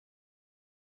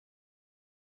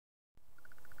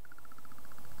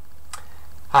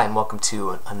Hi, and welcome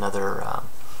to another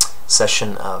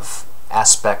session of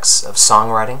aspects of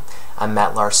songwriting. I'm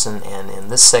Matt Larson, and in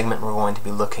this segment we're going to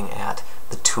be looking at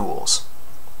the tools.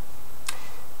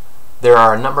 There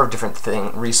are a number of different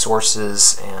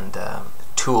resources and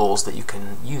tools that you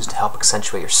can use to help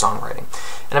accentuate your songwriting.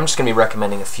 And I'm just going to be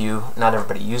recommending a few. Not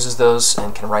everybody uses those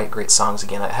and can write great songs.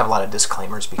 Again, I have a lot of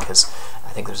disclaimers because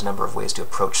I think there's a number of ways to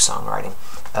approach songwriting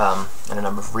and a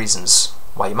number of reasons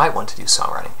why you might want to do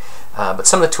songwriting. But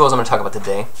some of the tools I'm going to talk about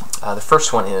today, the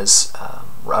first one is a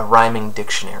rhyming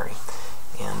dictionary.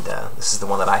 And this is the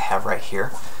one that I have right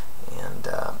here. And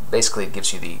basically it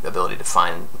gives you the ability to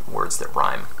find words that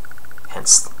rhyme,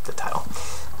 hence the title.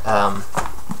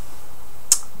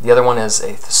 The other one is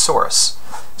a thesaurus.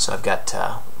 So I've got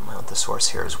my own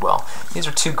thesaurus here as well. These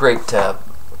are two great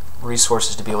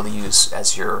resources to be able to use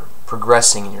as you're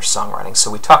progressing in your songwriting. So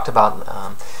we talked about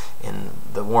in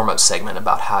the warm-up segment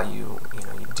about how you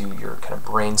do your kind of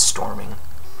brainstorming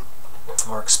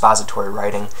or expository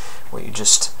writing, where you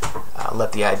just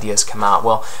let the ideas come out.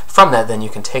 Well, from that then you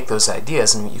can take those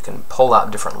ideas and you can pull out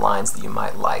different lines that you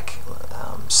might like.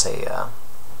 Say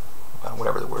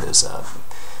whatever the word is,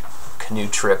 canoe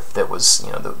trip that was,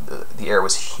 the air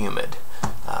was humid.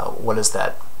 What does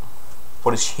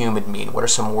humid mean? What are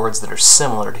some words that are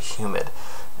similar to humid?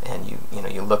 And you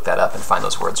look that up and find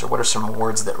those words. Or what are some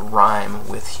words that rhyme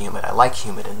with humid? I like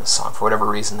humid in the song. For whatever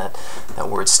reason, that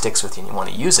word sticks with you and you want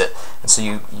to use it. And so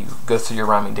you go through your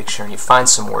rhyming dictionary and you find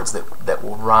some words that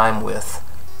will rhyme with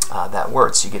that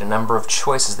word. So you get a number of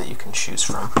choices that you can choose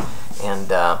from. And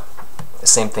the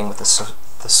same thing with the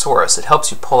thesaurus. It helps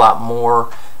you pull out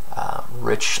more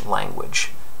rich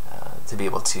language to be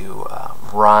able to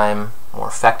rhyme more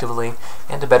effectively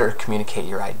and to better communicate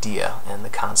your idea and the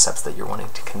concepts that you're wanting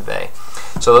to convey.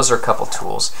 So those are a couple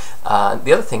tools.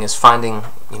 The other thing is finding,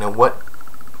 what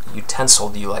utensil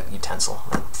do you like? Utensil,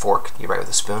 fork, do you write with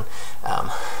a spoon?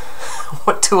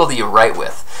 What tool do you write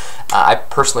with? I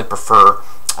personally prefer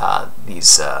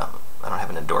these, I don't have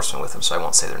an endorsement with them, so I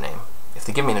won't say their name. If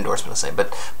they give me an endorsement, I'll say,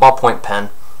 but ballpoint pen.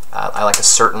 I like a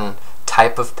certain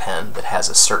type of pen that has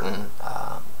a certain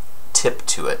tip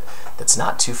to it that's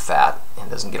not too fat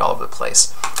and doesn't get all over the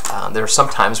place. There are some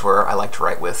times where I like to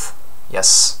write with,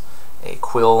 yes, a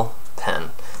quill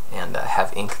pen and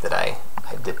have ink that I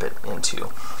dip it into.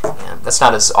 And that's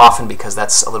not as often because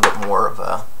that's a little bit more of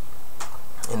a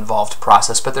involved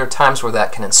process, but there are times where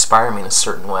that can inspire me in a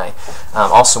certain way.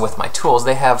 Also with my tools,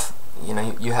 they have,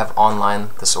 you have online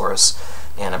thesaurus,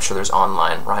 and I'm sure there's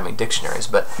online rhyming dictionaries,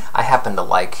 but I happen to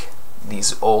like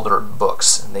these older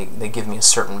books. They give me a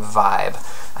certain vibe.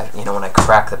 When I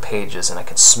crack the pages and I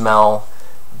can smell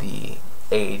the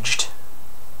agedness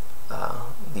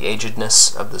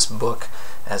of this book,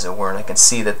 as it were, and I can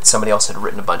see that somebody else had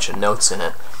written a bunch of notes in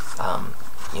it.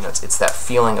 It's that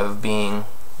feeling of being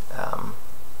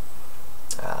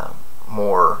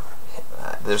more.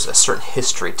 There's a certain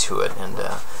history to it and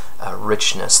a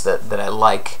richness that I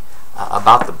like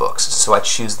about the books. So I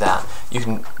choose that. You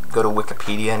can go to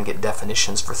Wikipedia and get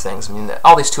definitions for things. I mean,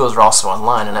 all these tools are also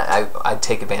online, and I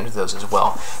take advantage of those as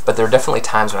well. But there are definitely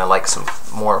times when I like some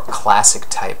more classic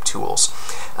type tools.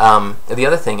 The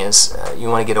other thing is you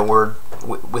want to get a word,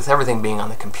 with everything being on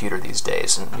the computer these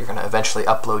days, and you're going to eventually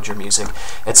upload your music.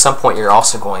 At some point you're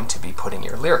also going to be putting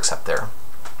your lyrics up there.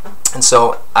 And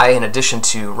so in addition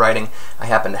to writing, I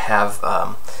happen to have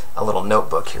a little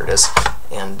notebook. Here it is.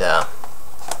 And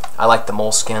I like the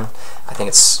moleskin. I think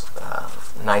it's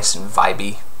nice and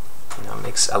vibey.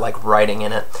 I like writing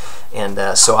in it, and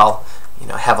so I'll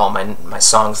have all my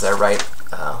songs that I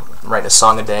write a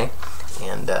song a day,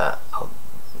 and I'll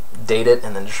date it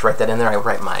and then just write that in there. I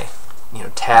write my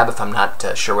tab if I'm not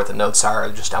sure what the notes are. I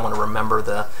want to remember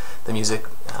the music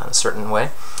a certain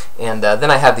way, and then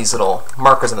I have these little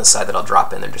markers on the side that I'll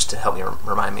drop in there just to help me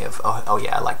remind me of oh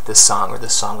yeah, I like this song, or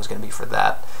this song was going to be for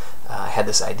that. I had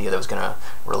this idea that was going to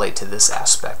relate to this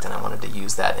aspect, and I wanted to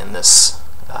use that in this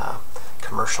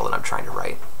commercial that I'm trying to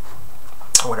write,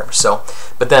 or whatever. So,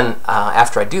 but then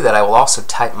after I do that, I will also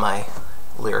type my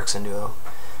lyrics into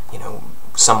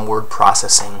some word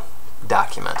processing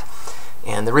document.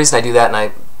 And the reason I do that,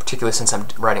 and particularly since I'm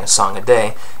writing a song a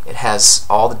day, it has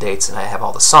all the dates and I have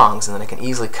all the songs, and then I can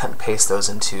easily cut and paste those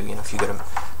into, if you go to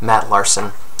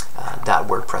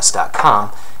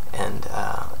mattlarson.wordpress.com, and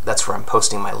that's where I'm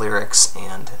posting my lyrics,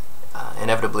 and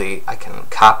inevitably I can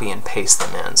copy and paste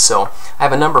them in. So I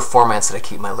have a number of formats that I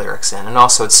keep my lyrics in, and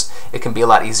also it can be a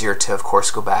lot easier to, of course,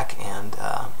 go back and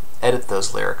edit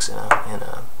those lyrics in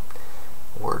a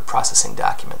word processing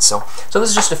document. So this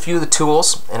is just a few of the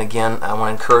tools, and again, I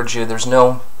want to encourage you, there's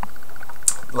no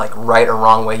like right or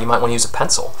wrong way, you might want to use a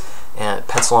pencil and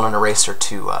an eraser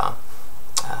to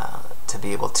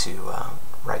be able to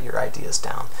write your ideas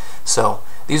down. So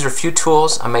these are a few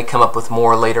tools. I may come up with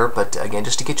more later, but again,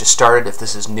 just to get you started, if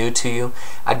this is new to you,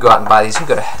 I'd go out and buy these. You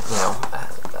can go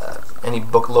to any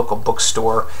local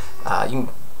bookstore.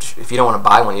 If you don't want to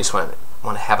buy one, you just want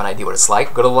to have an idea what it's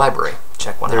like, go to the library,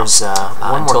 check one out. There's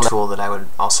one more tool that I would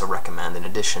also recommend, in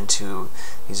addition to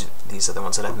these other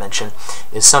ones that I've mentioned,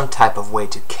 is some type of way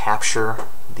to capture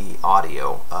the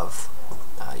audio of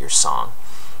your song.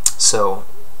 So,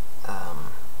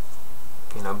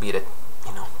 be it a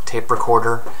tape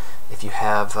recorder. If you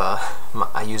have,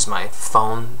 I use my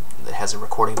phone that has a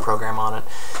recording program on it.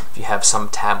 If you have some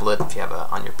tablet, if you have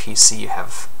on your PC, you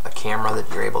have a camera that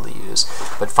you're able to use.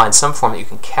 But find some form that you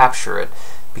can capture it,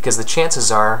 because the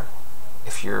chances are,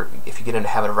 if you get into the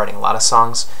habit of writing a lot of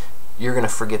songs, you're going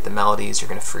to forget the melodies, you're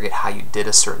going to forget how you did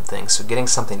a certain thing. So getting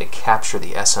something to capture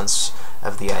the essence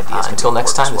of the idea. Until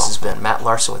next time, this has been Matt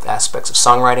Larson with Aspects of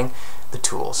Songwriting, the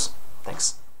Tools.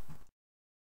 Thanks.